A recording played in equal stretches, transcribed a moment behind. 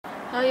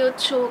Hello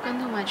YouTube, welcome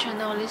to my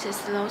channel. This is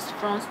Rose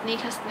from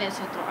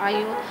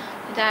sneakersnet.ru.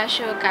 Today I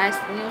show you guys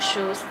new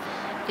shoes.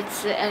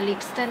 It's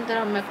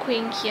Alexander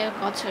Mcqueen here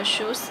got her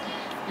shoes,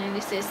 and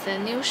this is the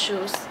new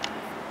shoes.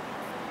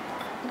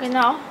 Okay,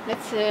 now let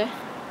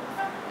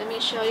me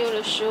show you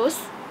the shoes.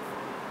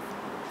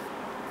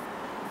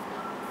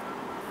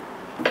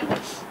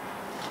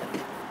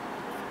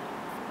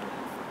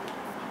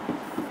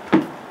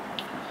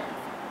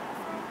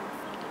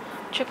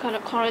 Check out the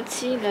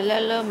quality, the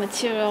leather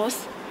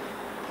materials,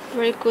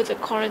 very good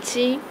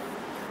quality.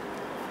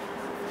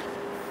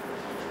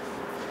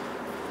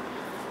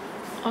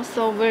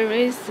 Also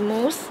very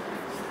smooth.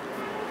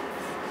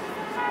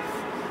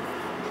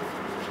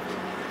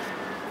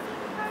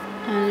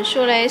 And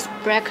shoelace,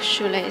 black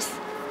shoelace.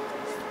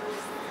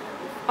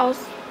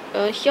 Also,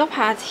 heel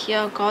part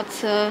here got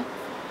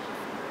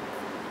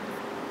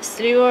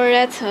silver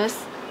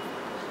letters.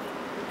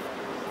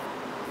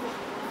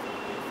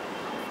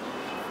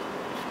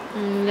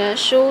 The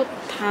shoe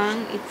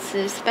tongue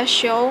is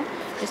special.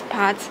 This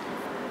part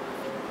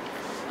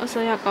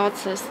also you got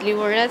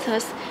silver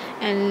letters,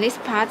 and this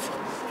part,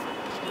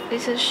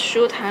 this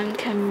shoe tongue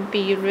can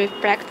be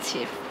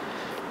reflective,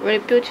 very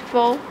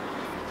beautiful.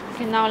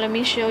 Okay, now let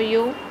me show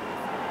you.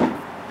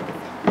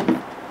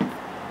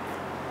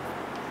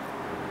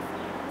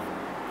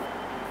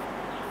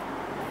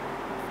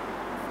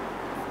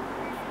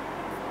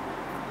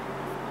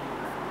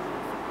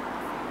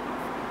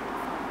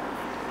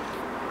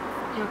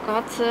 You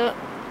got the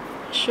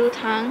shoe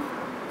tongue,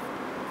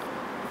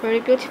 very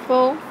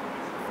beautiful.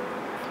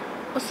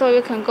 Also,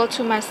 you can go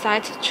to my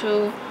site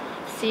to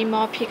see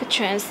more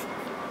pictures.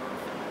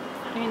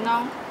 Okay,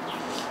 now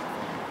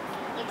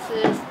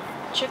let's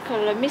check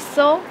the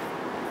midsole,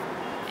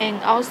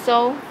 and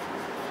also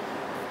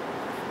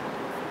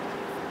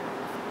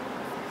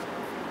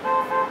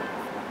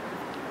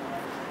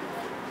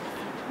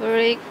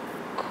very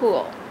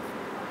cool.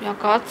 You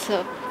got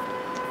the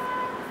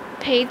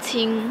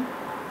painting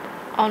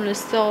on the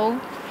sole.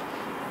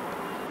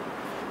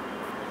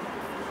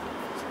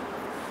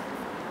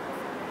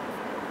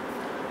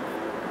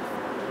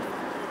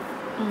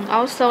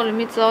 Also, the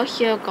middle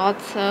here got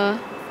the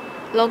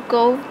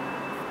logo.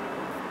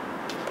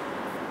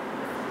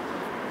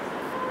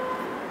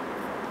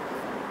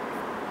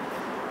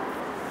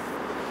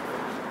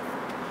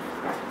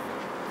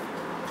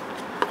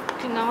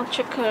 Okay, now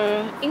check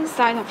the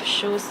inside of the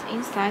shoes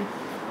inside.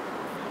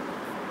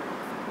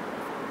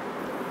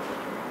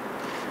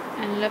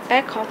 And the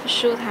back of the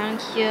shoe tongue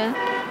here,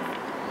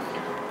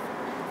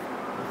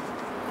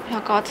 you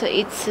got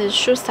its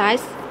shoe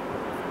size.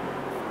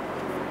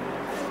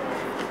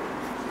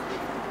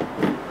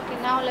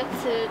 Okay, now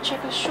let's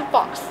check the shoe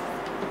box.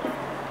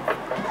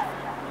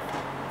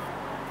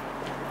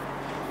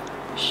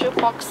 Shoe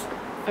box,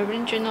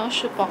 original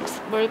shoe box,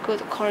 very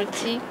good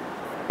quality.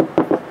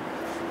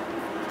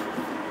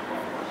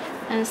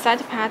 And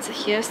side part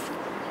here's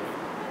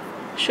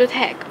shoe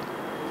tag.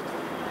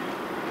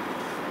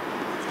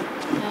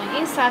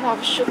 Inside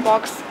of shoe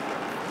box,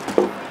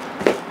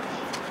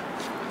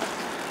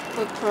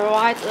 we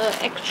provide an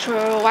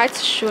extra white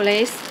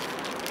shoelace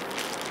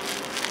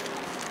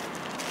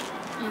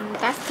and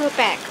duster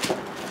bag.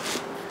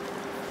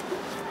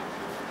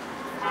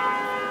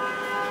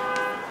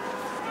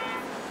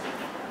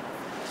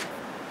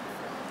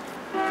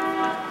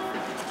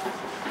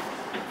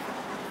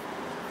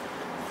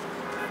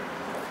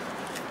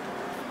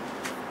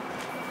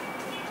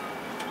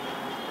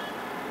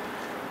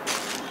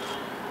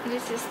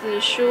 This is the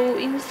shoe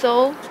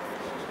insole.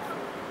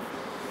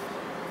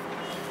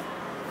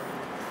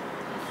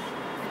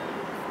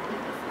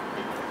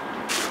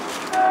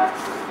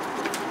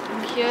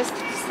 And here's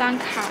the sun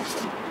card.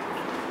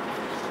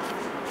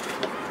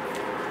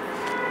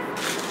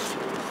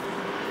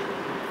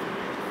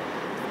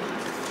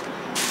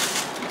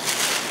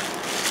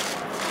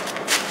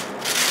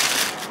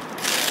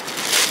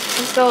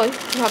 Also, you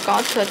have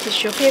got a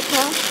tissue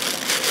paper.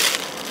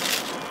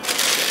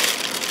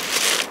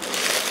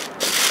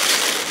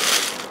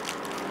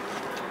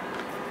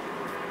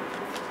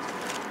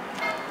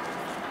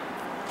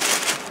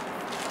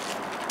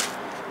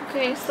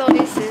 Okay, so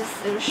this is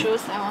the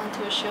shoes I want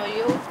to show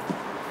you.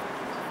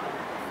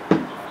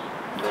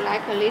 Do you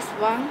like this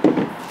one?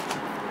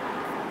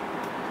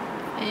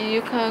 And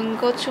you can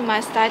go to my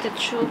site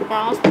to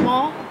browse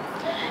more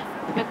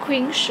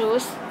Mcqueen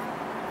shoes.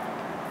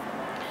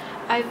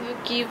 I will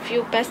give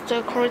you best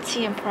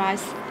quality and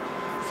price.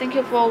 Thank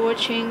you for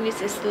watching.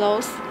 This is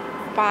Rose.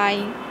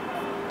 Bye.